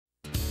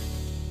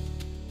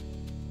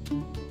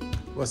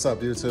What's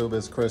up YouTube,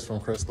 it's Chris from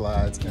Chris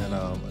Glides, and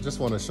I just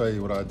want to show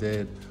you what I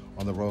did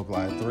on the Rogue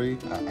Glide 3.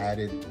 I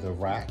added the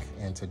rack,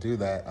 and to do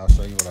that, I'll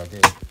show you what I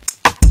did.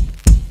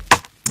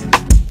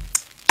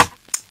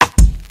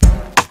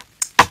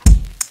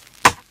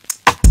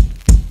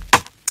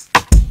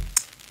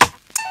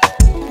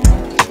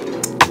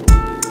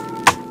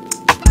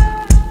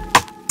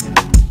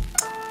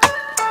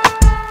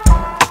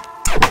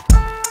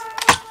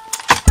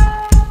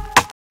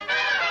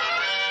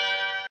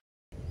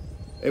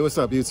 Hey, what's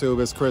up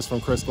YouTube? It's Chris from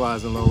Chris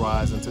Glides and Low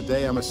Rides, and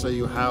today I'm going to show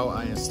you how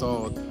I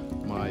installed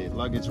my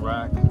luggage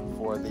rack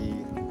for the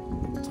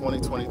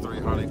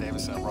 2023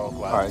 Harley-Davidson Rogue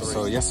Glide 3. Alright,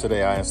 so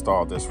yesterday I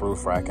installed this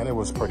roof rack and it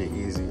was pretty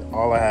easy.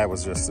 All I had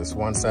was just this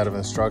one set of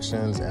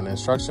instructions, and the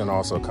instruction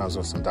also comes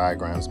with some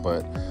diagrams,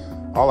 but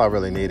all I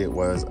really needed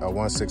was a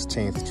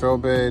 1/16 drill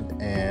bit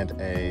and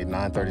a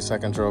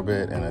 9/32 drill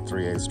bit and a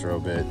 3/8 drill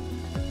bit.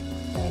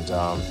 And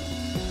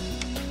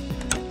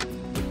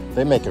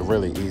they make it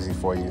really easy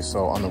for you.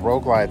 So on the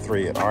Rogue Glide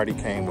 3, it already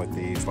came with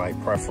these like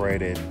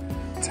perforated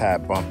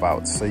tab bump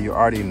outs. So you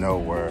already know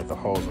where the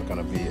holes are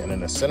gonna be. And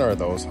in the center of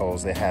those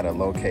holes, they had a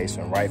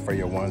location right for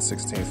your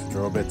 1/16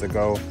 drill bit to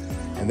go.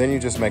 And then you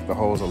just make the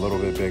holes a little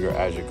bit bigger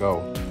as you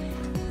go.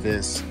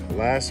 This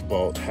last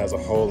bolt has a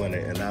hole in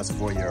it, and that's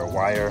for your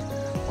wire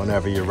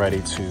whenever you're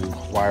ready to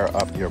wire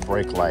up your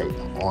brake light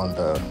on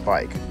the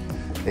bike.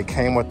 It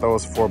came with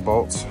those 4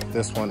 bolts.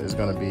 This one is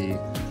gonna be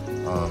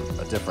a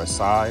different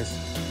size.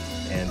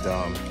 And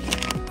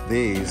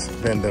these,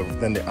 then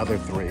the other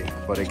 3,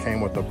 but it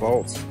came with the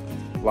bolts,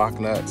 lock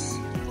nuts,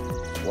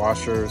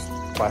 washers,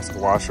 plastic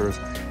washers,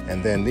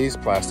 and then these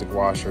plastic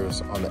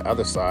washers on the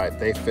other side,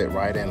 they fit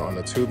right in on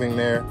the tubing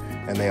there,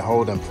 and they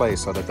hold in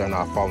place so that they're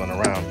not falling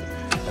around,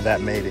 and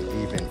that made it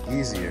even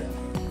easier.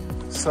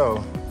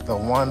 So the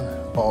one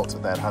bolt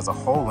that has a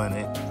hole in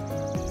it,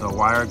 the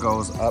wire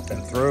goes up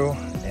and through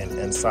and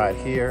inside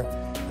here,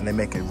 and they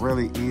make it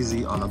really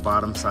easy on the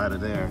bottom side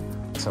of there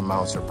to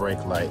mount your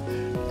brake light.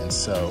 And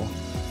so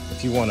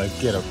if you want to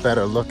get a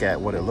better look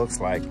at what it looks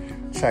like,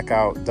 check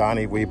out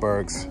Donnie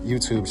Weberg's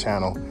YouTube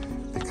channel,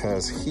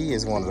 because he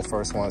is one of the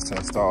first ones to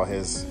install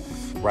his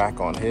rack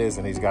on his,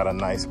 and he's got a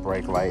nice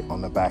brake light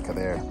on the back of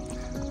there.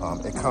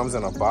 It comes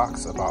in a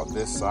box about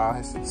this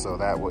size, so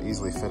that will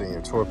easily fit in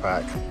your tour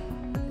pack.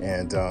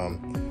 And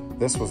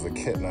this was the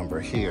kit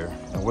number here.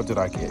 And what did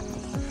I get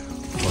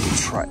for the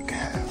trike?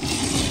 I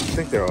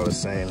think they're all the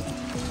same.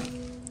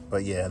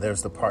 But yeah,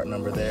 there's the part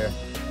number there.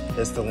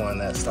 It's the one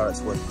that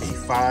starts with the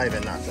 5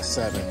 and not the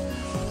 7.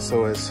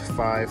 So it's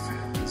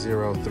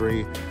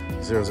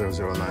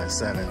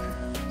 503-00097.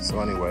 So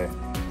anyway,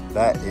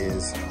 that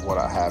is what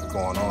I have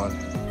going on.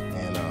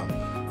 And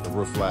the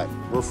roof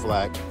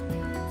rack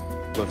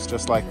looks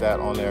just like that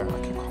on there. I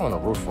keep calling it a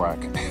roof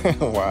rack.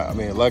 Why? I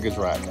mean, luggage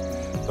rack.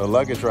 The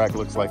luggage rack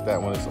looks like that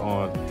when it's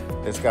on.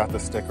 It's got the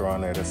sticker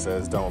on there that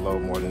says don't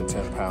load more than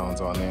 10 pounds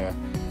on there.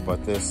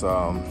 But this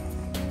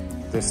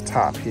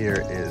top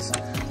here is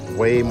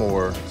way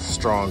more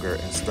stronger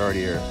and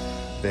sturdier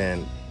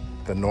than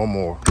the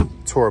normal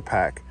tour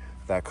pack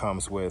that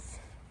comes with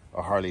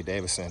a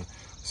Harley-Davidson.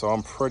 So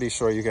I'm pretty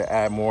sure you can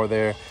add more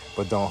there,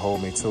 but don't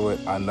hold me to it.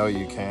 I know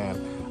you can.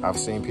 I've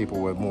seen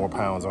people with more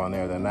pounds on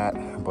there than that,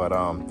 but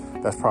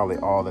that's probably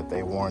all that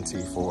they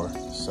warranty for.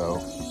 So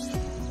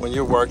when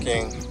you're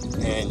working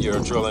and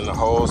you're drilling the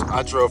holes,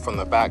 I drill from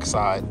the back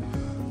side.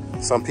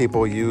 Some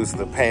people use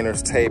the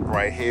painter's tape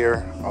right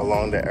here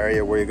along the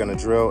area where you're gonna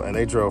drill, and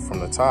they drill from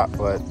the top,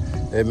 but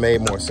it made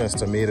more sense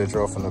to me to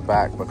drill from the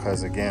back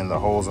because again, the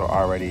holes are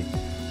already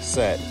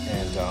set,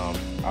 and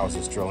I was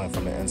just drilling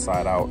from the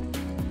inside out.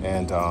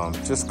 And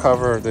just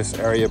cover this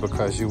area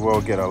because you will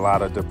get a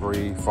lot of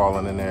debris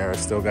falling in there.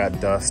 It's still got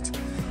dust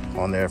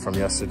on there from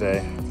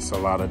yesterday. It's a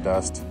lot of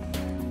dust,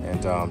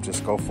 and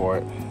just go for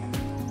it.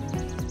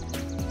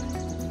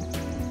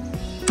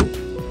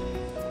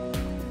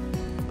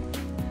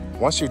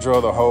 Once you drill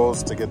the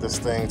holes to get this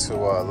thing to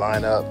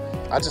line up,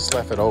 I just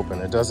left it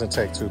open. It doesn't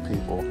take 2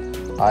 people.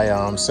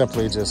 I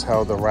simply just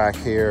held the rack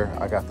here.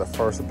 I got the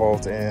first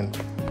bolt in.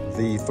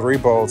 The 3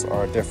 bolts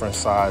are a different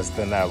size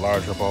than that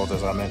larger bolt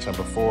as I mentioned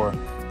before,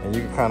 and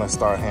you can kind of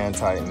start hand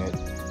tightening it.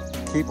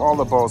 Keep all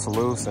the bolts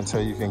loose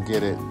until you can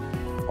get it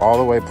all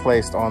the way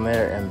placed on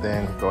there, and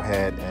then go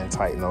ahead and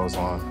tighten those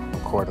on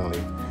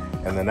accordingly.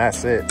 And then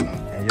that's it,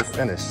 and you're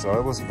finished. So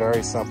it was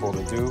very simple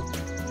to do.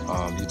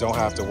 You don't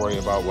have to worry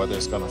about whether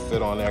it's gonna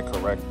fit on there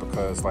correct,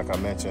 because like I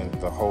mentioned,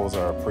 the holes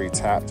are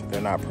pre-tapped.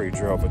 They're not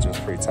pre-drilled, but just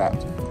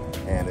pre-tapped.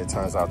 And it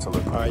turns out to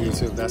look good. All right,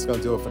 YouTube, that's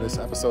gonna do it for this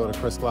episode of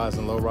Chris Glides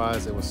and Low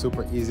Rides. It was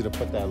super easy to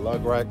put that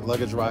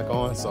luggage rack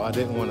on, so I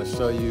didn't wanna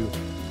show you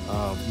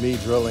me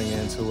drilling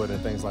into it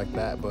and things like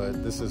that,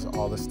 but this is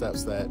all the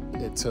steps that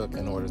it took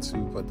in order to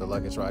put the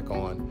luggage rack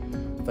on.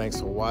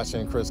 Thanks for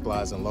watching Chris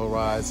Glides and Low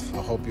Rides.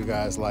 I hope you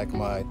guys like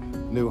my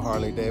new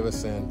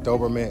Harley-Davidson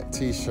Doberman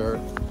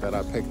t-shirt that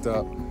I picked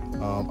up.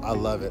 I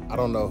love it. I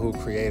don't know who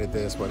created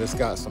this, but it's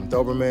got some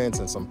Dobermans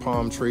and some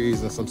palm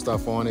trees and some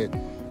stuff on it.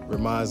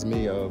 Reminds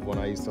me of when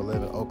I used to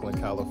live in Oakland,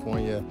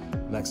 California,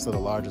 next to the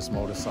largest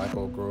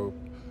motorcycle group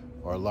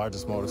or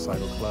largest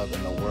motorcycle club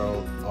in the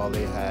world. All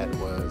they had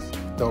was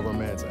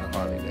Dobermans and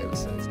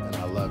Harley-Davidsons, and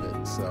I love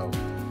it. So,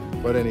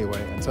 but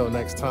anyway, until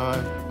next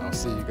time, I'll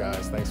see you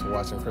guys. Thanks for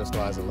watching Chris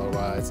Rides and Low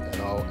Rides, and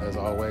as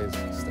always,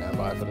 stand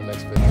by for the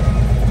next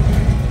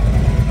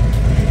video.